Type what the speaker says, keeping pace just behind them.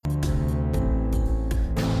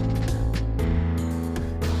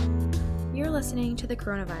listening to the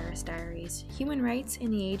Coronavirus Diaries, Human Rights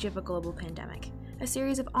in the Age of a Global Pandemic, a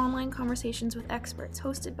series of online conversations with experts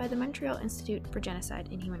hosted by the Montreal Institute for Genocide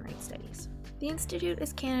and Human Rights Studies. The Institute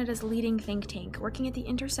is Canada's leading think tank working at the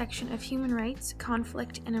intersection of human rights,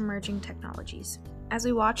 conflict, and emerging technologies. As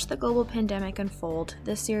we watch the global pandemic unfold,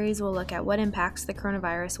 this series will look at what impacts the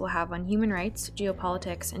coronavirus will have on human rights,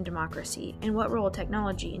 geopolitics, and democracy, and what role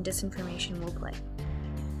technology and disinformation will play.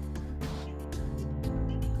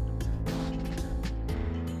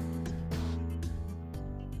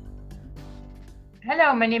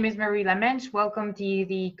 Hello, my name is Marie Lamenche. Welcome to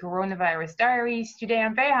the Coronavirus Diaries. Today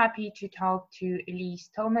I'm very happy to talk to Elise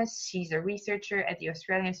Thomas. She's a researcher at the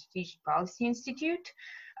Australian Strategic Policy Institute.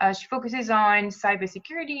 She focuses on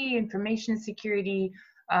cybersecurity, information security,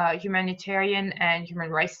 humanitarian and human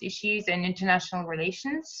rights issues, and international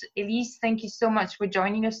relations. Elise, thank you so much for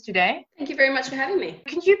joining us today. Thank you very much for having me.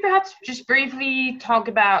 Could you perhaps just briefly talk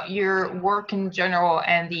about your work in general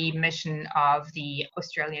and the mission of the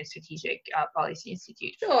Australian Strategic Policy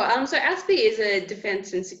Institute? Sure. So ASPI is a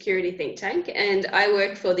defence and security think tank, and I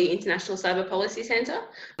work for the International Cyber Policy Centre,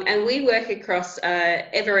 and we work across an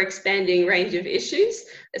ever-expanding range of issues.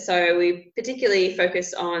 So we particularly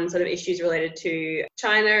focus on sort of issues related to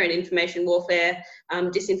China and information warfare,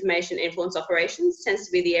 disinformation, influence operations tends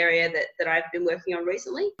to be the area that I've been working on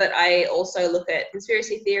recently. But I also look at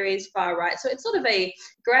conspiracy theories, far right. So it's sort of a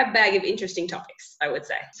grab bag of interesting topics, I would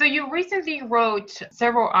say. So you recently wrote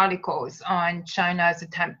several articles on China's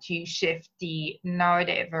attempt to shift the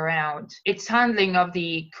narrative around its handling of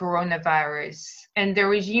the coronavirus. And the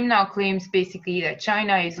regime now claims basically that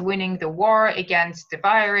China is winning the war against the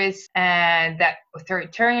virus and that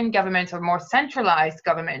authoritarian governments or more centralized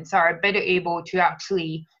governments are better able to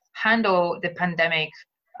actually handle the pandemic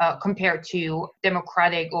compared to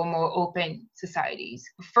democratic or more open societies.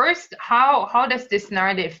 First, how does this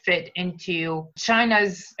narrative fit into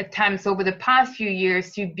China's attempts over the past few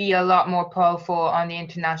years to be a lot more powerful on the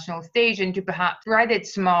international stage and to perhaps spread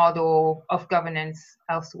its model of governance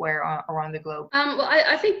elsewhere around the globe? Well,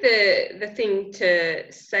 I think the thing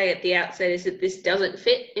to say at the outset is that this doesn't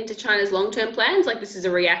fit into China's long-term plans. Like, this is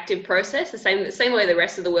a reactive process, the same way the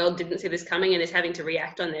rest of the world didn't see this coming and is having to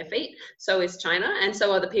react on their feet. So is China, and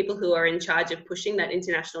so are the people who are in charge of pushing that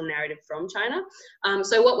international narrative from China.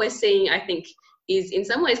 So what we're seeing, I think, is in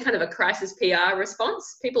some ways kind of a crisis PR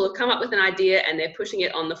response. People have come up with an idea and they're pushing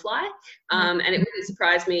it on the fly. And it wouldn't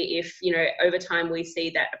surprise me if, over time we see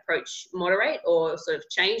that approach moderate or sort of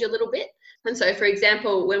change a little bit. And so, for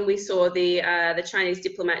example, when we saw the Chinese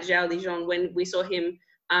diplomat Zhao Lijian, when we saw him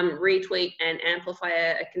retweet and amplify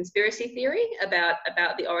a conspiracy theory about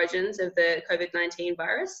the origins of the COVID-19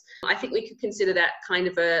 virus, I think we could consider that kind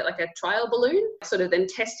of a trial balloon, sort of them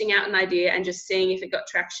testing out an idea and just seeing if it got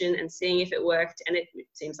traction and seeing if it worked, and it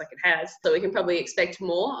seems like it has. So we can probably expect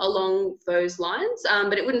more along those lines,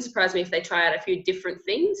 but it wouldn't surprise me if they try out a few different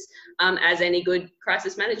things, as any good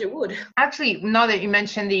crisis manager would. Actually, now that you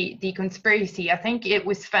mentioned the conspiracy, I think it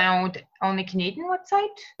was found on the Canadian website?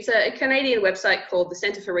 It's a Canadian website called the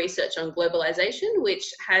Centre for Research on Globalization,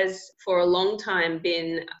 which has for a long time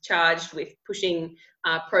been charged with pushing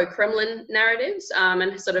pro-Kremlin narratives,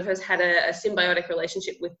 and sort of has had a symbiotic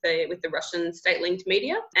relationship with the Russian state-linked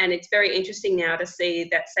media. And it's very interesting now to see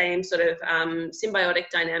that same sort of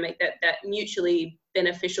symbiotic dynamic, that mutually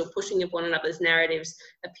beneficial pushing of one another's narratives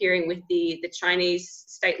appearing with the Chinese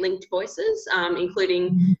state-linked voices,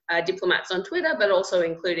 including diplomats on Twitter, but also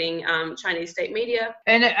including Chinese state media.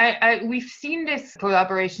 And we've seen this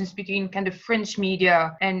collaborations between kind of fringe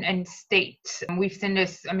media and state. We've seen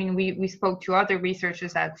this, we spoke to other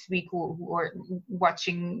researchers last week who were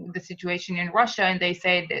watching the situation in Russia, and they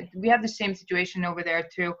say that we have the same situation over there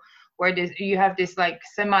too, where you have this like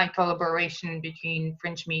semi-collaboration between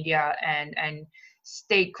fringe media and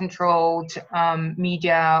state-controlled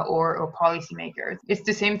media or policymakers. It's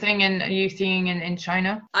the same thing you're seeing in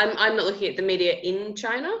China? I'm not looking at the media in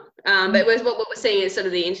China, but what we're seeing is sort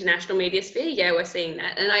of the international media sphere. Yeah, we're seeing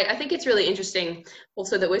that. And I think it's really interesting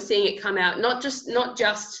also that we're seeing it come out, not just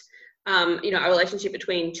a relationship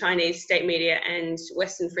between Chinese state media and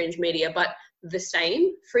Western fringe media, but the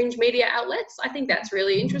same fringe media outlets. I think that's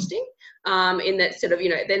really interesting, in that sort of,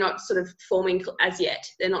 they're not sort of forming as yet.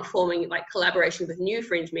 They're not forming like collaboration with new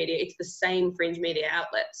fringe media. It's the same fringe media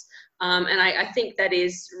outlets. And I think that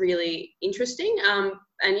is really interesting. And,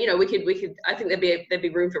 we could, I think there'd be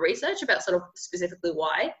room for research about sort of specifically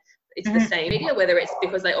why it's the same media, whether it's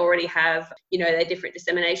because they already have, their different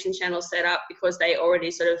dissemination channels set up, because they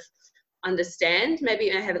already sort of understand, maybe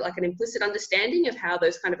have like an implicit understanding of how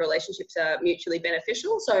those kind of relationships are mutually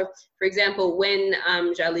beneficial. So, for example, when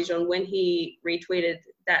Zhao Lijian, when he retweeted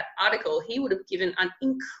that article, he would have given an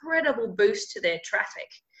incredible boost to their traffic.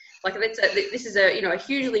 Like this is a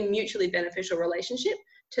hugely mutually beneficial relationship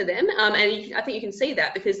to them. And I think you can see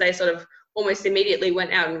that because they sort of almost immediately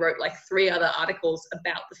went out and wrote like 3 other articles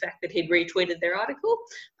about the fact that he'd retweeted their article.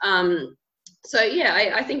 So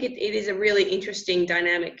yeah, I think it is a really interesting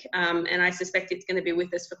dynamic, and I suspect it's going to be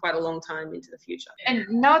with us for quite a long time into the future. And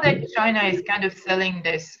now that China is kind of selling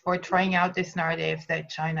this or trying out this narrative that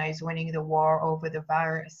China is winning the war over the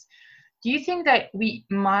virus, do you think that we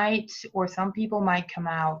might, or some people might come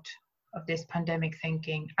out of this pandemic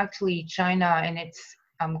thinking, actually China and its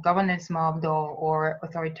governance model or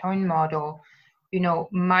authoritarian model,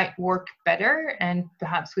 might work better, and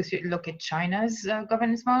perhaps we should look at China's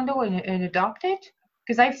governance model and adopt it?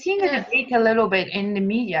 Because I've seen the debate a little bit in the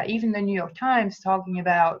media, even the New York Times, talking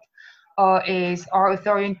about is our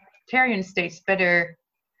authoritarian states better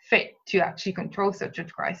fit to actually control such a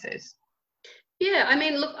crisis? Yeah, I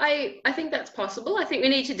mean, look, I think that's possible. I think we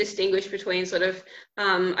need to distinguish between sort of,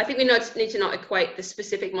 I think we need to not equate the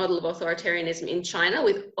specific model of authoritarianism in China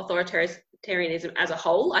with authoritarianism as a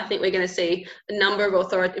whole. I think we're going to see a number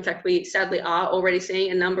of in fact, we sadly are already seeing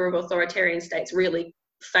a number of authoritarian states really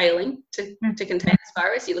failing to contain this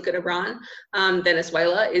virus. You look at Iran,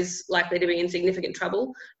 Venezuela is likely to be in significant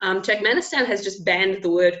trouble. Turkmenistan has just banned the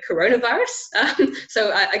word coronavirus.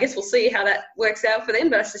 So I guess we'll see how that works out for them,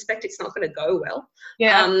 but I suspect it's not going to go well.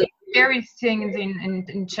 Yeah, various things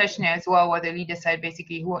in Chechnya as well, where the leader said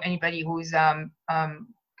basically anybody who's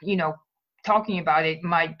talking about it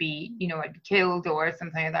might be killed or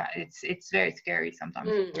something like that. It's very scary sometimes.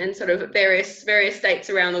 And sort of various states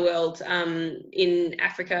around the world, in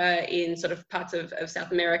Africa, in sort of parts of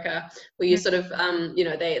South America, where you sort of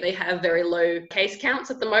they have very low case counts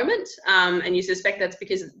at the moment, and you suspect that's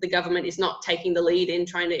because the government is not taking the lead in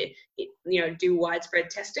trying to do widespread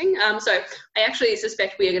testing. So I actually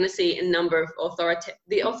suspect we are going to see a number of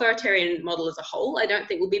the authoritarian model as a whole, I don't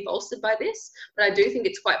think will be bolstered by this, but I do think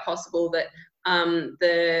it's quite possible that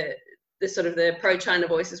the sort of the pro-China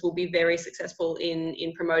voices will be very successful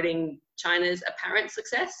in promoting China's apparent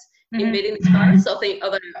success in beating this virus. So I think,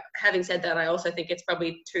 although having said that, I also think it's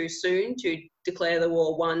probably too soon to declare the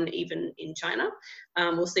war won even in China.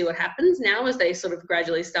 We'll see what happens now as they sort of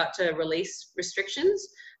gradually start to release restrictions.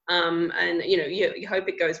 And you hope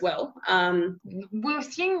it goes well. We're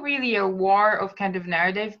seeing really a war of kind of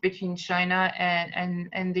narrative between China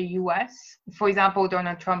and the US. For example,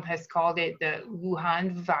 Donald Trump has called it the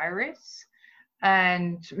Wuhan virus,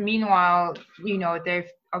 and meanwhile,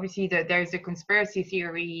 there's a conspiracy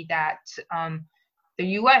theory that the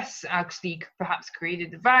US actually perhaps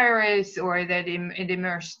created the virus, or that it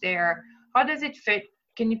emerged there. How does it fit?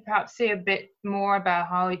 Can you perhaps say a bit more about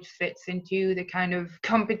how it fits into the kind of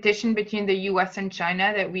competition between the US and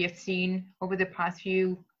China that we have seen over the past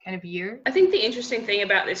few kind of years? I think the interesting thing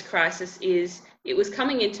about this crisis is it was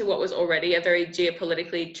coming into what was already a very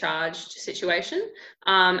geopolitically charged situation,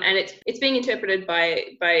 and it's being interpreted by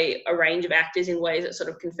a range of actors in ways that sort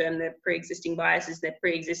of confirm their pre-existing biases, their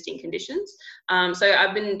pre-existing conditions. So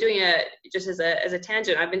I've been doing just as a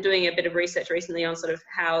tangent, I've been doing a bit of research recently on sort of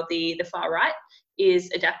how the far right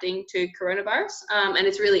is adapting to coronavirus, and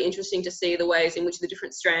it's really interesting to see the ways in which the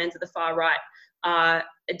different strands of the far right are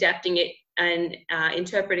adapting it and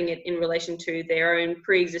interpreting it in relation to their own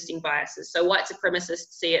pre-existing biases. So white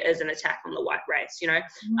supremacists see it as an attack on the white race,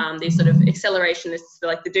 these sort of accelerationists,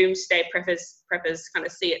 like the doomsday preppers kind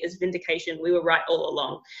of see it as vindication. We were right all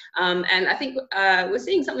along. And I think we're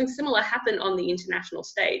seeing something similar happen on the international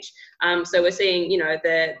stage. So we're seeing,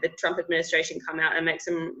 the Trump administration come out and make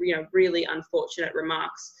some, really unfortunate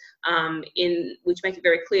remarks, which make it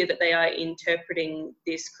very clear that they are interpreting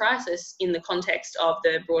this crisis in the context of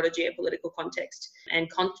the broader geopolitical context and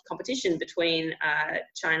competition between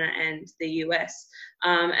China and the US.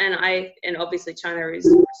 And obviously China is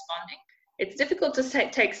responding. It's difficult to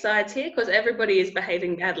take sides here because everybody is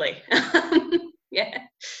behaving badly. Yeah.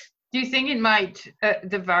 Do you think it might,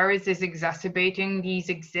 the virus is exacerbating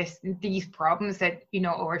these problems that,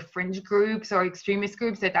 or fringe groups or extremist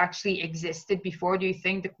groups that actually existed before? Do you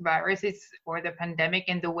think the virus or the pandemic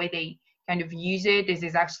and the way they kind of use it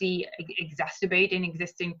is actually exacerbating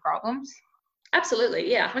existing problems? Absolutely,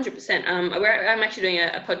 yeah, 100%. I'm actually doing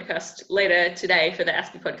a podcast later today for the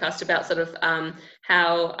ASPI podcast about sort of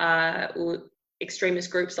how extremist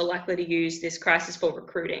groups are likely to use this crisis for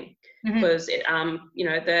recruiting, because the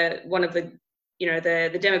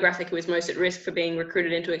demographic who is most at risk for being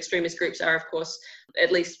recruited into extremist groups are, of course,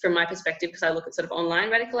 at least from my perspective, because I look at sort of online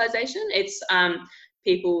radicalization, it's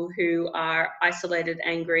people who are isolated,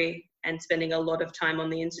 angry, and spending a lot of time on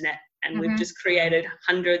the internet And we've just created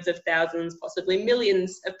hundreds of thousands, possibly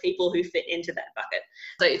millions of people who fit into that bucket.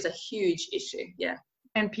 So it's a huge issue. Yeah.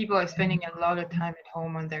 And people are spending a lot of time at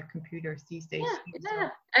home on their computers these days. Yeah.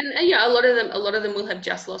 And a lot of them will have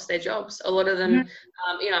just lost their jobs. A lot of them,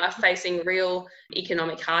 are facing real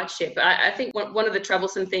economic hardship. I think one of the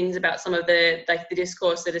troublesome things about some of the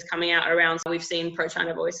discourse that is coming out around, we've seen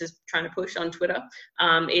pro-China voices trying to push on Twitter,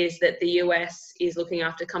 is that the US is looking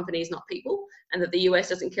after companies, not people, and that the US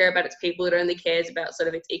doesn't care about its people. It only cares about sort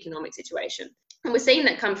of its economic situation. And we're seeing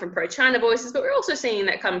that come from pro-China voices, but we're also seeing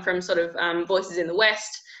that come from sort of voices in the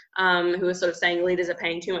West, who are sort of saying leaders are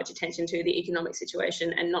paying too much attention to the economic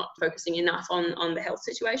situation and not focusing enough on the health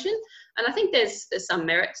situation. And I think there's some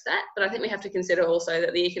merit to that, but I think we have to consider also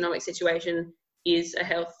that the economic situation is a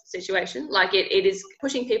health situation. Like it is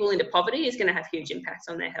pushing people into poverty is going to have huge impacts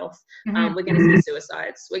on their health. We're going to see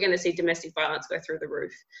suicides. We're going to see domestic violence go through the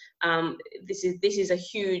roof. This is a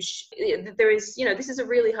huge, this is a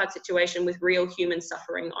really hard situation with real human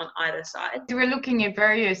suffering on either side. So we're looking at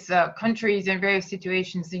various countries and various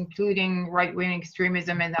situations, including right-wing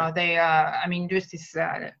extremism, and how they, just this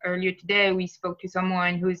earlier today, we spoke to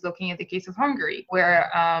someone who's looking at the case of Hungary, where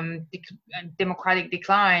democratic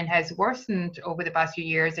decline has worsened over the past few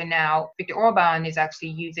years, and now Viktor Orban is actually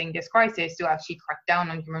using this crisis to actually crack down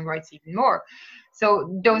on human rights even more.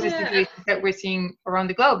 So those are situations that we're seeing around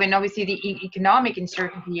the globe, and obviously the economic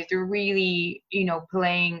uncertainty is really,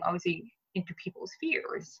 playing obviously into people's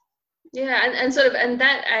fears. Yeah, and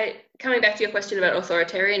that coming back to your question about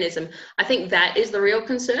authoritarianism, I think that is the real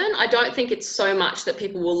concern. I don't think it's so much that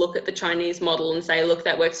people will look at the Chinese model and say, look,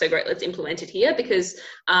 that works so great, let's implement it here, because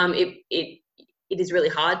it is really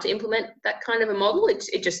hard to implement that kind of a model. It's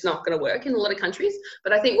just not going to work in a lot of countries.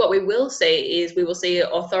 But I think what we will see is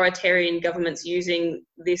authoritarian governments using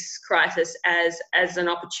this crisis as an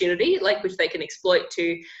opportunity, which they can exploit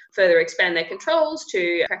to further expand their controls,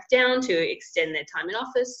 to crack down, to extend their time in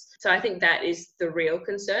office. So I think that is the real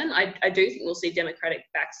concern. I do think we'll see democratic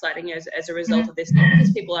backsliding as a result of this, not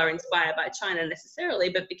because people are inspired by China necessarily,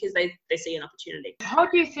 but because they see an opportunity. How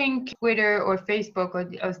do you think Twitter or Facebook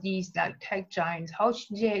or these tech giants, how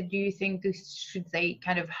do you think should they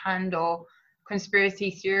kind of handle conspiracy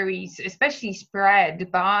theories, especially spread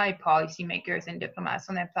by policymakers and diplomats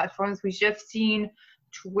on their platforms? We've just seen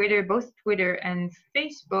both Twitter and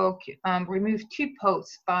Facebook remove 2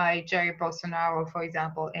 posts by Jair Bolsonaro, for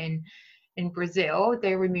example, in Brazil.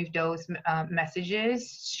 They removed those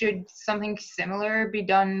messages. Should something similar be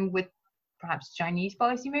done with perhaps Chinese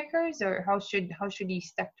policymakers, or how should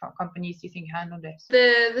these tech companies, do you think, handle this?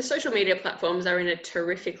 The social media platforms are in a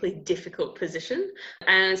terrifically difficult position,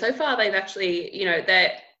 and so far they've actually,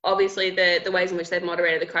 obviously the ways in which they've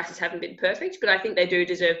moderated the crisis haven't been perfect, but I think they do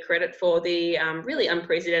deserve credit for the really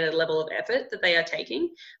unprecedented level of effort that they are taking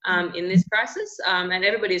in this crisis, and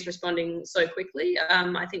everybody is responding so quickly.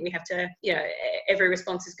 I think we have to, every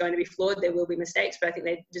response is going to be flawed. There will be mistakes, but I think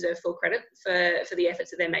they deserve full credit for the efforts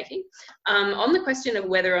that they're making. On the question of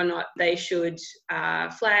whether or not they should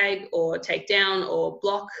flag or take down or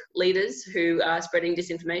block leaders who are spreading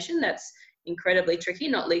disinformation, that's incredibly tricky,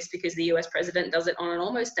 not least because the US president does it on an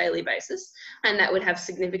almost daily basis, and that would have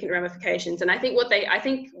significant ramifications. And I think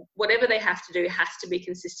whatever they have to do has to be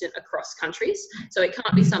consistent across countries. So it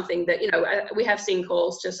can't be something that, we have seen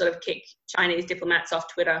calls to sort of kick Chinese diplomats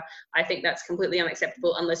off Twitter. I think that's completely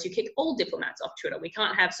unacceptable unless you kick all diplomats off Twitter. We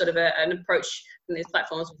can't have sort of an approach from these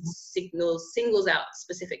platforms that singles out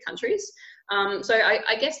specific countries. So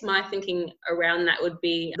I guess my thinking around that would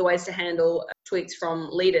be the ways to handle tweets from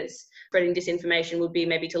leaders spreading disinformation would be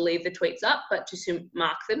maybe to leave the tweets up, but to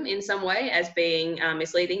mark them in some way as being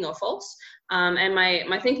misleading or false. And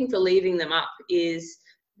my thinking for leaving them up is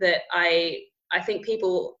that I think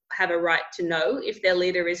people have a right to know if their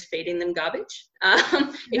leader is feeding them garbage. If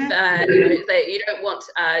you don't want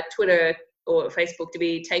Twitter or Facebook to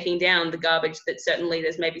be taking down the garbage that certain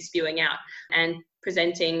leaders may be spewing out and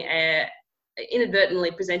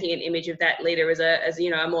inadvertently presenting an image of that leader as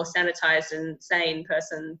a more sanitized and sane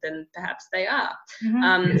person than perhaps they are.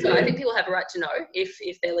 So I think people have a right to know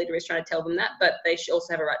if their leader is trying to tell them that, but they should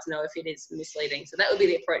also have a right to know if it is misleading. So that would be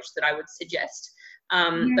the approach that I would suggest.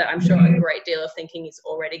 But I'm sure a great deal of thinking is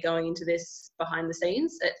already going into this behind the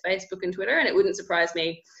scenes at Facebook and Twitter, and it wouldn't surprise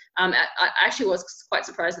me. I actually was quite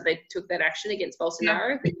surprised that they took that action against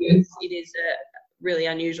Bolsonaro, because it is really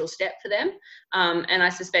unusual step for them. And I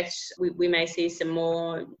suspect we may see some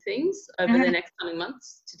more things over the next coming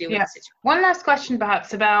months to deal with the situation. One last question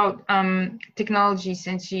perhaps about technology,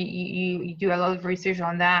 since you do a lot of research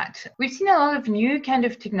on that. We've seen a lot of new kind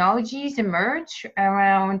of technologies emerge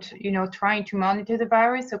around, trying to monitor the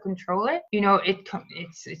virus or control it.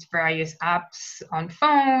 It's various apps on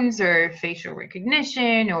phones or facial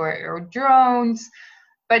recognition or drones.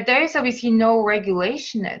 But there is obviously no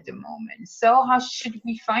regulation at the moment. So how should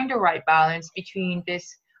we find the right balance between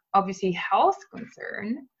this obviously health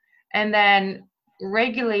concern and then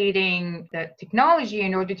regulating the technology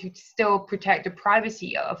in order to still protect the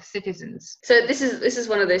privacy of citizens? So this is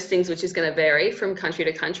one of those things which is going to vary from country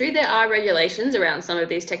to country. There are regulations around some of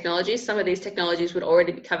these technologies. Some of these technologies would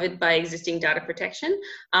already be covered by existing data protection.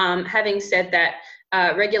 Having said that,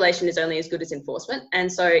 regulation is only as good as enforcement. And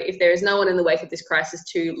so if there is no one in the wake of this crisis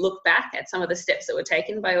to look back at some of the steps that were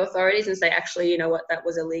taken by authorities and say, actually, you know what, that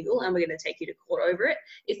was illegal and we're going to take you to court over it.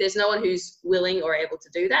 If there's no one who's willing or able to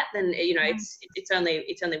do that, then, it's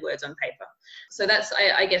only words on paper. So that's,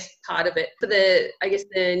 I guess, part of it. For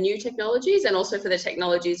the new technologies, and also for the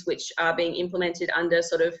technologies which are being implemented under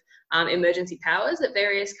sort of emergency powers that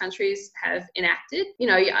various countries have enacted,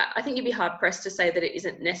 I think you'd be hard pressed to say that it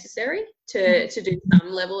isn't necessary to do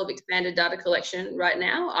some level of expanded data collection right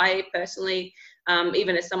now. I personally,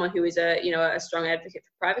 even as someone who is a strong advocate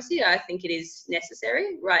for privacy, I think it is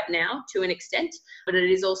necessary right now to an extent, but it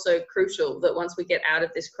is also crucial that once we get out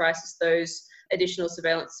of this crisis, those additional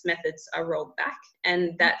surveillance methods are rolled back.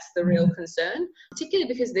 And that's the real concern, particularly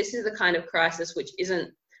because this is the kind of crisis which isn't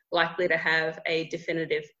likely to have a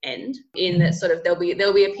definitive end, in that sort of there'll be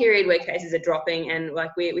a period where cases are dropping and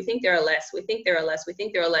like we think there are less,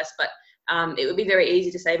 but it would be very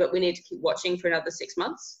easy to say, but we need to keep watching for another 6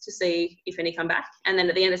 months to see if any come back. And then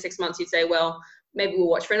at the end of 6 months, you'd say, well, maybe we'll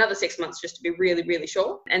watch for another 6 months just to be really, really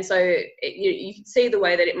sure. And so you can see the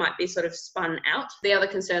way that it might be sort of spun out. The other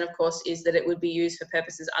concern, of course, is that it would be used for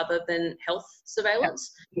purposes other than health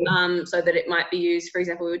surveillance. So that it might be used, for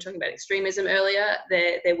example, we were talking about extremism earlier.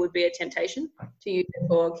 There would be a temptation to use it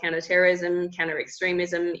for counterterrorism,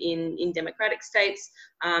 counter-extremism in democratic states.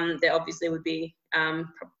 There obviously would be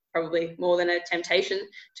probably more than a temptation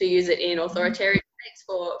to use it in authoritarian states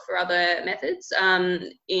for other methods.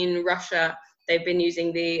 In Russia, they've been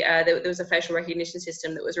using there was a facial recognition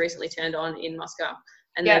system that was recently turned on in Moscow,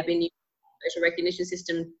 and they've been using the facial recognition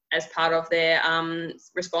system as part of their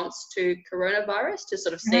response to coronavirus to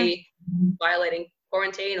sort of see violating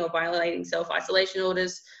quarantine or violating self-isolation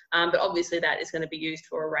orders. But obviously that is going to be used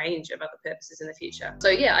for a range of other purposes in the future. So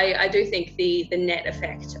yeah, I do think the net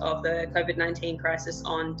effect of the COVID-19 crisis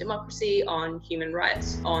on democracy, on human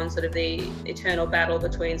rights, on sort of the eternal battle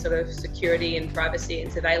between sort of security and privacy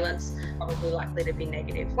and surveillance, probably likely to be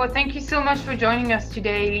negative. Well, thank you so much for joining us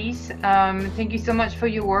today, Elise. Thank you so much for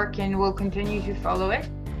your work, and we'll continue to follow it.